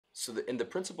And the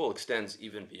principle extends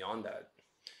even beyond that.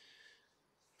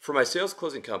 For my sales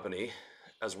closing company,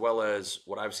 as well as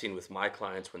what I've seen with my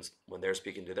clients when they're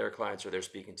speaking to their clients or they're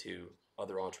speaking to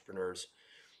other entrepreneurs,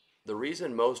 the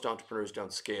reason most entrepreneurs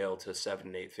don't scale to 7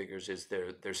 and 8 figures is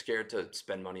they're scared to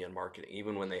spend money on marketing,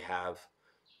 even when they have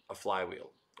a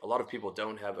flywheel. A lot of people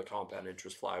don't have a compound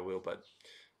interest flywheel, but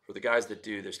for the guys that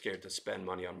do, they're scared to spend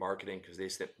money on marketing because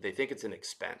they think it's an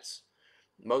expense.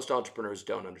 Most entrepreneurs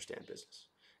don't understand business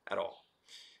at all,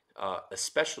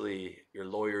 especially your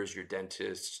lawyers, your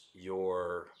dentists,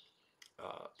 your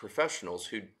professionals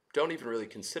who don't even really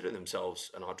consider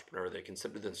themselves an entrepreneur. They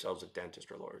consider themselves a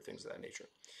dentist or lawyer, things of that nature.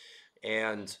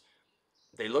 And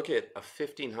they look at a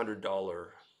 $1,500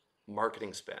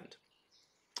 marketing spend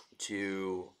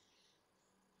to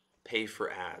pay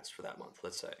for ads for that month,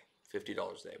 let's say $50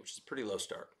 a day, which is a pretty low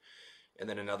start. And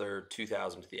then another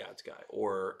 $2,000 to the ads guy,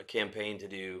 or a campaign to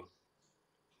do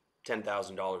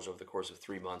 $10,000 over the course of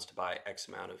 3 months to buy X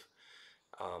amount of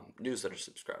newsletter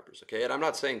subscribers. Okay, and I'm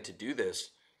not saying to do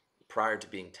this prior to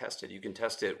being tested. You can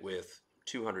test it with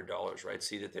 $200, right?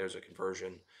 See that there's a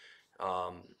conversion,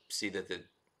 see that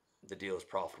the deal is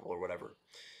profitable or whatever.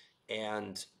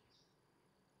 And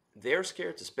they're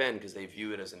scared to spend because they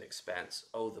view it as an expense.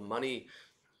 Oh,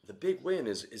 the big win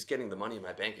is getting the money in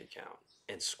my bank account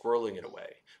and squirreling it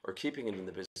away, or keeping it in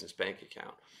the business bank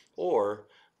account, or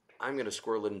I'm going to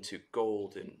squirrel it into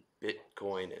gold and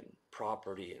Bitcoin and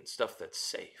property and stuff that's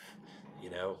safe.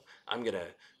 I'm going to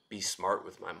be smart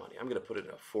with my money. I'm going to put it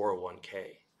in a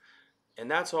 401k. And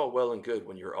that's all well and good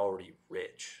when you're already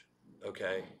rich,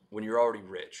 okay? When you're already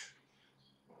rich.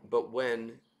 But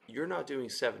when you're not doing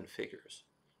 7 figures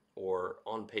or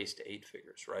on pace to 8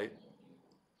 figures, right?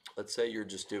 Let's say you're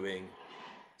just doing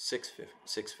six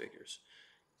figures,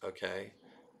 okay?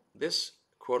 This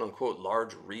quote unquote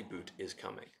large reboot is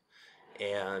coming.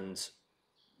 And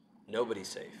nobody's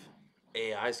safe.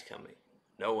 AI's coming.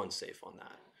 No one's safe on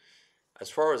that. As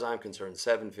far as I'm concerned,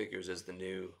 7 figures is the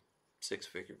new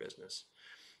 6-figure business.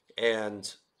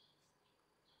 And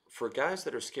for guys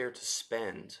that are scared to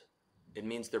spend, it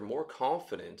means they're more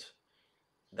confident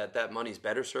that that money's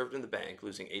better served in the bank,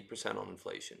 losing 8% on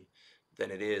inflation,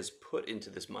 than it is put into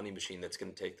this money machine that's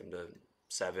going to take them to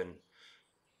 7,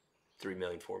 3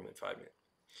 million, 4 million, 5 million.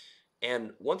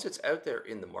 And once it's out there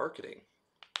in the marketing,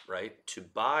 right, to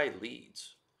buy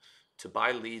leads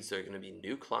that are going to be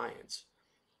new clients,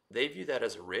 they view that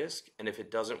as a risk. And if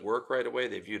it doesn't work right away,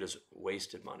 they view it as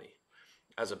wasted money,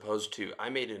 as opposed to I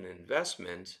made an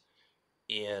investment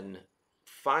in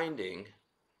finding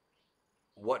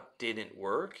what didn't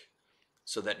work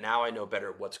so that now I know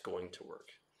better what's going to work,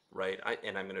 right?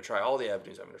 I'm going to try all the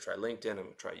avenues. I'm going to try LinkedIn. I'm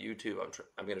going to try YouTube.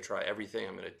 I'm going to try everything.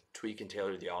 I'm going to tweak and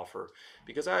tailor the offer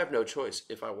because I have no choice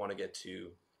if I want to get to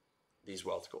these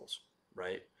wealth goals,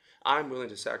 right? I'm willing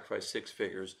to sacrifice 6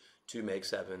 figures to make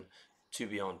 7, to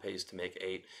be on pace to make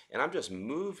 8. And I'm just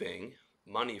moving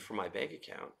money from my bank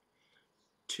account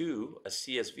to a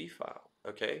CSV file,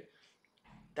 okay?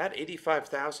 That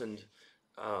 85,000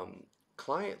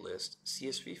 client list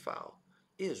CSV file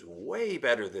is way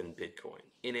better than Bitcoin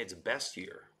in its best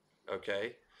year,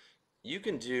 okay? You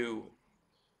can do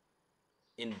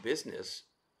in business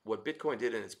what Bitcoin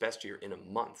did in its best year in a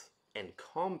month and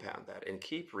compound that and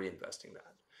keep reinvesting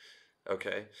that,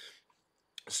 okay?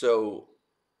 So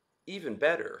even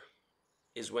better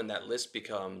is when that list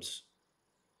becomes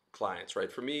clients,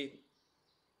 right? For me,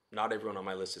 not everyone on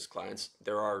my list is clients.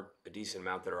 There are a decent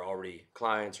amount that are already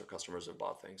clients or customers that have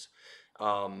bought things.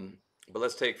 But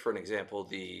let's take, for an example,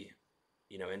 the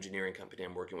engineering company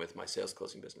I'm working with, my sales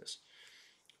closing business.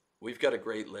 We've got a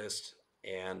great list,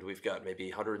 and we've got maybe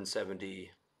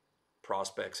 170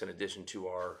 prospects in addition to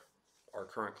our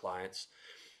current clients.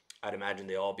 I'd imagine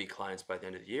they'll all be clients by the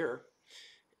end of the year.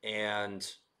 And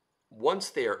once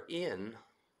they're in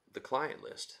the client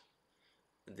list,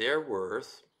 they're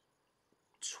worth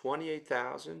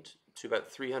 $28,000 to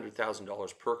about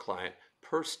 $300,000 per client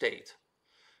per state.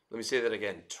 Let me say that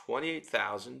again,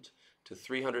 $28,000 to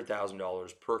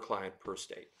 $300,000 per client per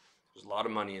state. There's a lot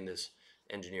of money in this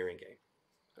engineering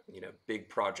game. Big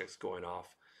projects going off,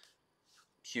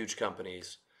 huge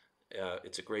companies.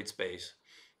 It's a great space.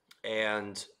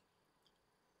 And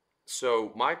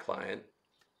so my client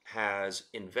has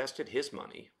invested his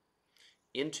money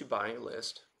into buying a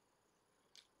list,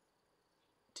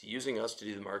 to using us to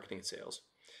do the marketing and sales.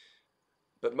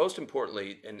 But most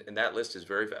importantly, and that list is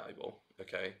very valuable,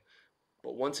 okay?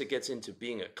 But once it gets into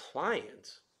being a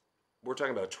client, we're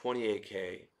talking about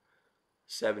 28K,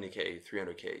 70K,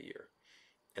 300K a year.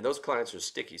 And those clients are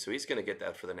sticky, so he's going to get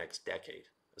that for the next decade,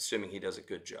 assuming he does a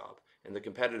good job. and the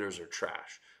competitors are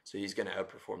trash. So he's going to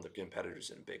outperform the competitors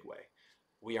in a big way.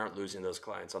 We aren't losing those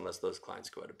clients unless those clients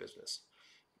go out of business,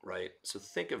 right? So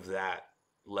think of that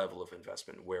level of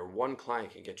investment where one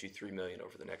client can get you 3 million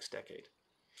over the next decade.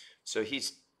 So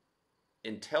he's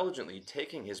intelligently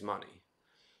taking his money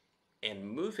and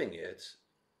moving it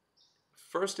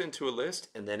first into a list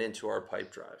and then into our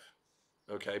pipe drive.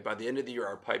 Okay, by the end of the year,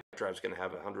 our pipe drive is going to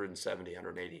have 170,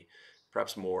 180,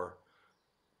 perhaps more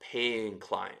paying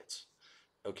clients.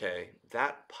 Okay,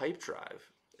 that pipe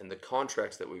drive and the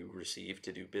contracts that we receive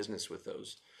to do business with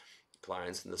those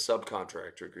clients and the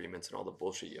subcontractor agreements and all the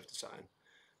bullshit you have to sign.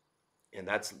 And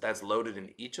that's loaded in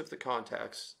each of the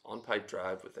contacts on pipe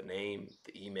drive with the name,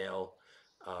 the email,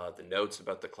 the notes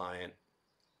about the client.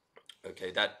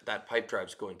 Okay, that pipe drive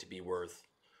is going to be worth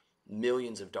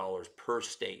millions of dollars per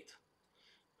state,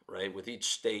 right? With each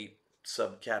state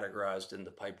subcategorized in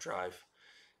the pipe drive.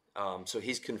 So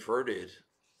he's converted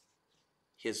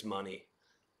his money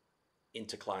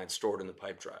into clients stored in the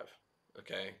pipe drive.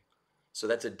 Okay, so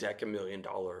that's a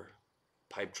 $10,000,000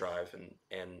 pipe drive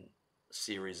and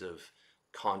series of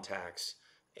contacts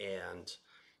and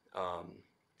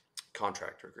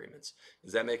contractor agreements.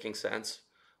 Is that making sense?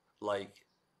 Like,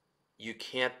 you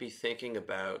can't be thinking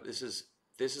about this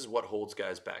is what holds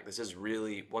guys back. This is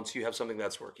really, once you have something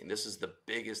that's working, this is the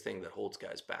biggest thing that holds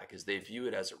guys back, is they view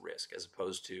it as a risk as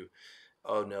opposed to,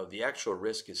 oh no, the actual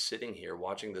risk is sitting here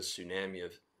watching the tsunami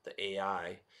of the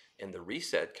AI and the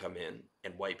reset come in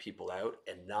and wipe people out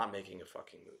and not making a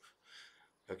fucking move.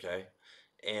 Okay,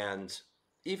 and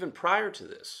even prior to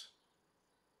this,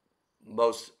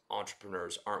 most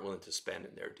entrepreneurs aren't willing to spend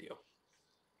in their deal.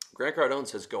 Grant Cardone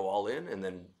says go all in and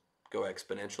then go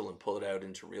exponential and pull it out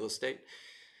into real estate.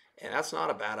 And that's not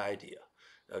a bad idea.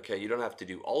 Okay, you don't have to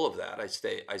do all of that. I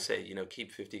say,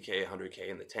 keep 50K, 100K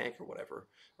in the tank or whatever,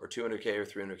 or 200K or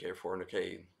 300K or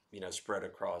 400K, spread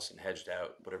across and hedged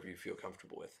out, whatever you feel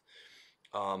comfortable with.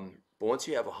 But once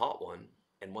you have a hot one,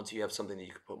 and once you have something that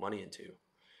you can put money into,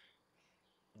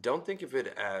 don't think of it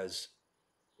as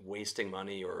wasting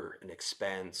money or an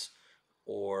expense,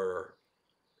 or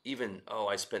even, oh,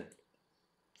 I spent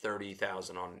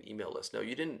 30,000 on an email list. No,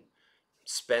 you didn't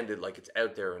spend it like it's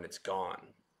out there and it's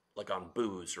gone, like on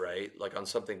booze, right? Like on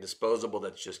something disposable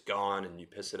that's just gone and you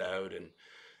piss it out, and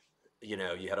you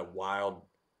had a wild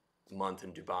month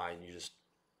in Dubai and you just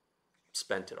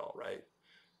spent it all, right?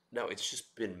 No, it's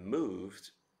just been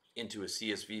moved into a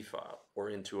CSV file or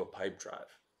into a pipe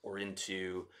drive or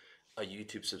into a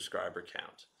YouTube subscriber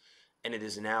count. And it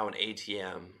is now an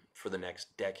ATM for the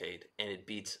next decade, and it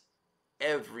beats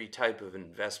every type of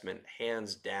investment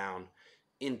hands down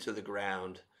into the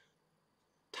ground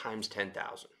times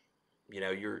 10,000.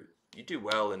 You do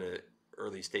well in a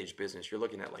early stage business, you're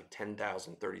looking at like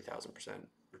 10,000, 30,000%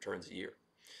 returns a year.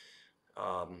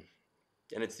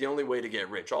 And it's the only way to get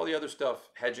rich. All the other stuff,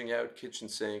 hedging out, kitchen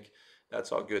sink,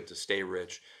 that's all good to stay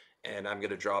rich. And I'm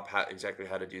going to drop exactly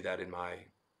how to do that in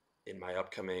my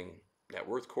upcoming net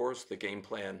worth course, the game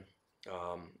plan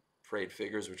for 8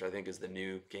 figures, which I think is the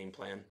new game plan.